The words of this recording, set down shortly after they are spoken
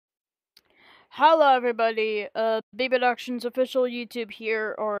Hello everybody, B Productions official YouTube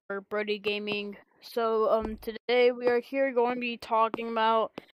here, or Brody Gaming. So, today we are here going to be talking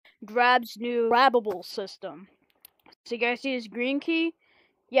about Grab's new Grabbables system. So you guys see this green key?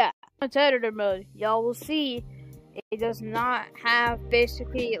 Yeah, it's editor mode. Y'all will see it does not have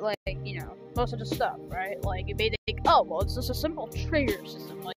basically, most of the stuff, right? Like, it may think, oh, well, it's just a simple trigger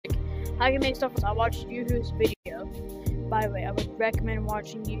system. Like, how you make stuff. I watched Yuhu's video. By the way, I would recommend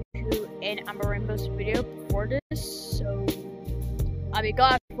watching Yuhu and Amarimbo's video before this, so I'd be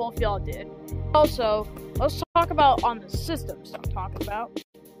glad if both y'all did. Also, let's talk about on the systems I'm talking about.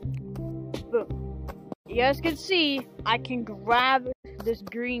 Boom. You guys can see I can grab this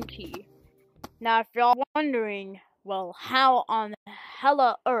green key. Now, if y'all wondering, well, how on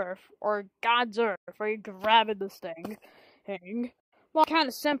hella earth, or God's earth, are you grabbing this thing? Well, kind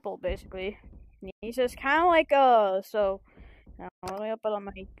of simple, basically. He says kind of like, so, let me open on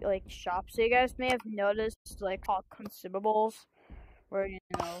my, shop. So you guys may have noticed, called consumables, where, each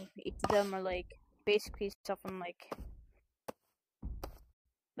of them are, basically something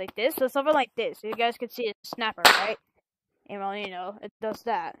like this, so something like this. So you guys can see a snapper, right? And, well, it does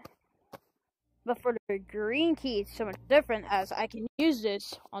that. But for the green key, it's so much different, as I can use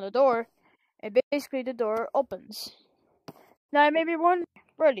this on the door, and basically the door opens. Now, you may be wondering,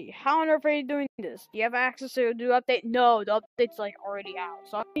 Brody, how on earth are you doing this? Do you have access to the update? No, the update's already out.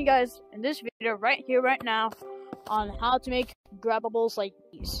 So I'll show you guys in this video right here, right now, on how to make grabbables like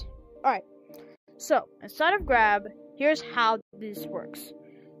these. Alright, so inside of Grab, here's how this works.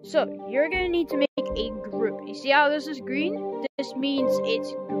 So you're gonna need to make a group. You see how this is green? This means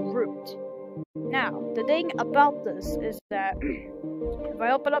it's grouped. Now, the thing about this is that if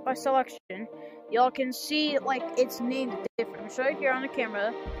I open up my selection, y'all can see, it's named different. I'll show you here on the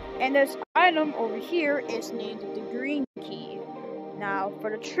camera. And this item over here is named the green key. Now, for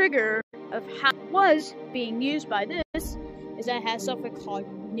the trigger of how it was being used by this, is that it has something called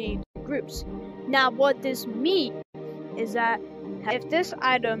named groups. Now, what this means is that if this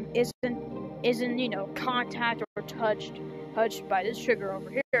item isn't contact or touched by this trigger over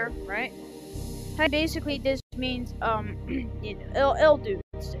here, right? Basically, this means, it'll do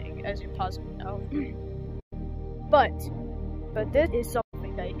its thing, as you possibly know. But this is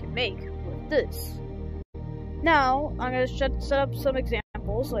something that you can make with this. Now, I'm gonna set up some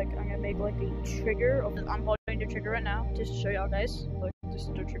examples. I'm gonna make, a trigger. I'm holding the trigger right now, just to show y'all guys. This is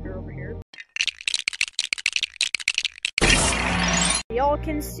the trigger over here. Y'all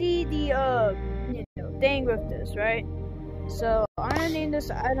can see the, thing with this, right? So, I'm gonna name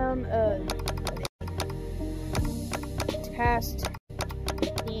this item, test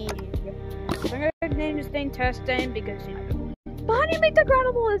thing. I'm gonna name this thing test thing because but how do you make the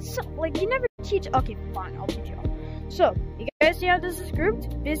grabbable? It's you never teach. Okay, fine, I'll teach y'all. So you guys see how this is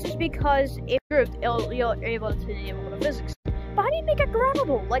grouped? This is because if grouped, you're able to enable the physics. But how do you make a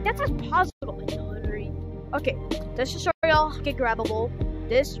grabbable? That's not possible in delivery. Okay, let's just show y'all how to get grabbable.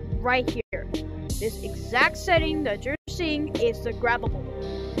 This right here, this exact setting that you're seeing is the grabbable.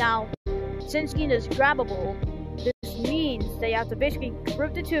 Now, since it is grabbable, this means that you have to basically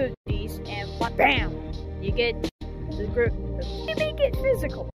group the two of these, and bam, you get the group. You make it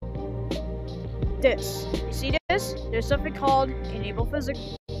physical. This, you see this? There's something called enable physics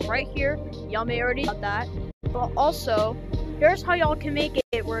right here. Y'all may already know that, but also here's how y'all can make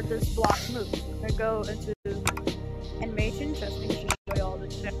it where this block moves. I'm gonna go into animation, just to show y'all the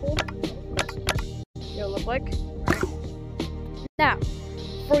example. It'll look like. Right. Now,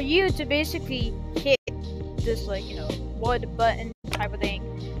 for you to basically hit this wood button type of thing,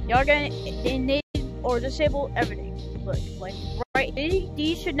 y'all gonna enable or disable everything. Look, right,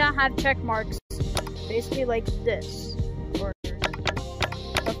 these should not have check marks, basically like this, or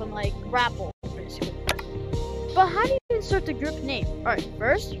something like grapple, basically. But how do you insert the group name? Alright,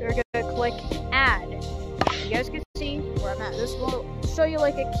 first you're gonna click add. You guys can see where I'm at. This will show you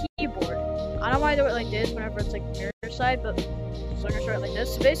a keyboard. I don't want to do it like this whenever it's mirror side, but so I'm gonna show it like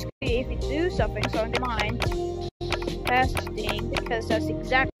this. So basically, if you do something, so in mind, testing, because that's the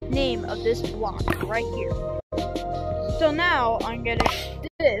exact name of this block right here. So now I'm gonna do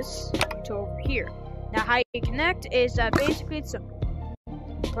this to over here. Now how you connect is that basically it's simple.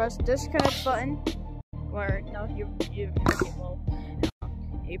 Press disconnect button, or no, you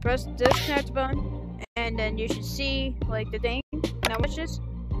press disconnect button, and then you should see the thing. Now watch this.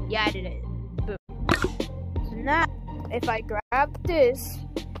 You added it. Boom. So now if I grab this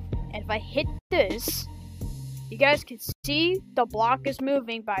and if I hit this, you guys can see the block is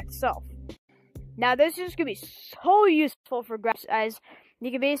moving by itself. Now this is going to be so useful for grabs, as you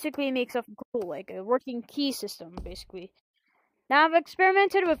can basically make something cool, like a working key system, basically. Now I've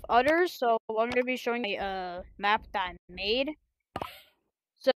experimented with others, so I'm gonna be showing a map that I made.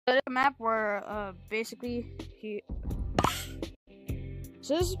 So the map where basically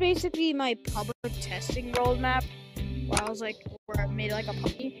so this is basically my public testing roadmap. Where I was like, where I made like a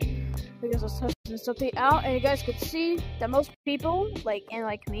puppy because I was testing something out, and you guys could see that most people, like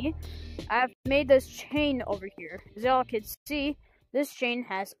me, I've made this chain over here. As y'all can see, this chain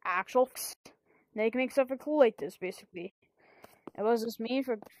has actual. Now you can make something cool like this, basically. And what does this mean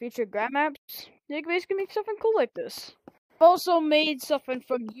for future grab maps? You can basically make something cool like this. I've also made something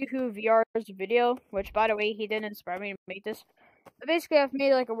from Yahoo VR's video, which, by the way, he didn't inspire me to make this. But basically, I've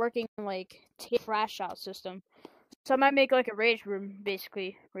made like a working crash out system. So I might make like a rage room,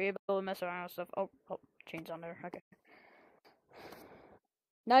 basically, where you're able to mess around with stuff. Oh, chains on there. Okay.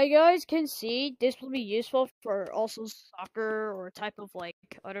 Now you guys can see this will be useful for also soccer or type of like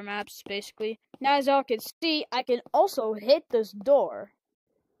other maps, basically. Now as y'all can see, I can also hit this door.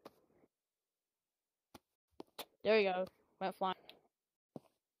 There you go. Went flying.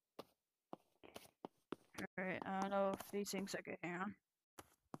 Alright, I don't know if these things I can hang on.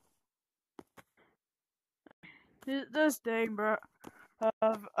 This thing, bro.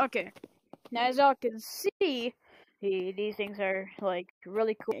 Okay. Now as y'all can see, these things are like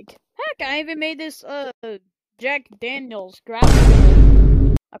really cool. Heck, I even made this Jack Daniels grab.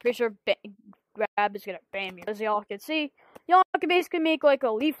 I'm pretty sure grab is gonna bam you. As y'all can see, y'all can basically make like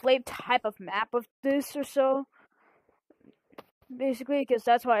a leaf lake type of map of this or so. Basically, because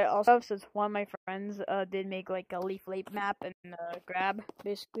that's why I also have, since one of my friends did make like a leaf lake map and grab,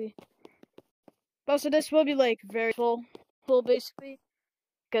 basically. But also this will be like very full basically.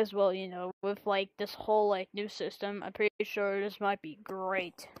 Because, well, you know, with like this whole like new system, I'm pretty sure this might be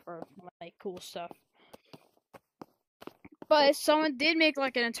great for like cool stuff. But someone did make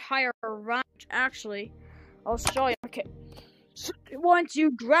like an entire ranch, actually. I'll show you. Okay. So once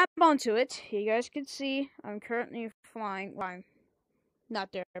you grab onto it, you guys can see I'm currently flying. Well, I'm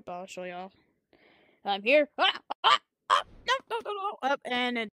not there, but I'll show y'all. I'm here. Up,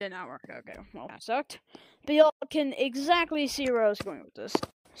 and it did not work. Okay, well, that sucked. But y'all can exactly see where I was going with this.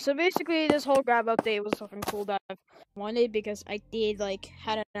 So basically, this whole grab update was something cool that I wanted because I did like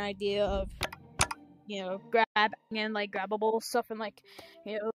had an idea of, you know, grab and like Grabbables, something like,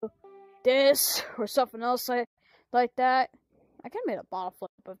 you know, this or something else like that. I kind of made a bottle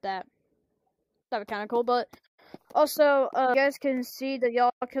flip of that. That'd be kind of cool. But also, you guys can see that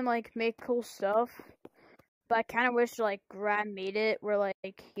y'all can like make cool stuff. But I kind of wish like Grab made it where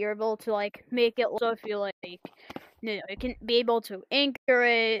like you're able to like make it also feel like, you know, you can be able to anchor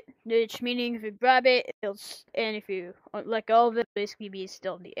it, which meaning if you grab it, and if you let go of it, basically be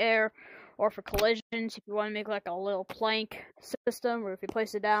still in the air. Or for collisions, if you want to make like a little plank system where if you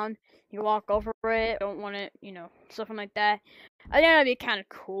place it down, you walk over it, don't want it, you know, something like that. I think that'd be kind of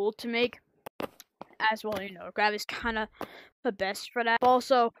cool to make. As well, you know, Grab is kind of the best for that.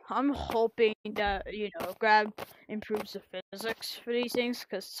 Also, I'm hoping that, you know, Grab improves the physics for these things,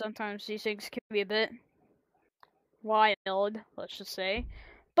 because sometimes these things can be a bit wild, let's just say.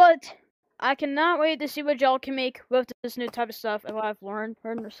 But I cannot wait to see what y'all can make with this new type of stuff and what I've learned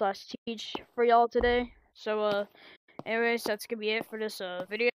slash teach for y'all today. So, anyways, that's gonna be it for this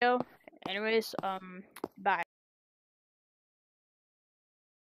video. Anyways, bye.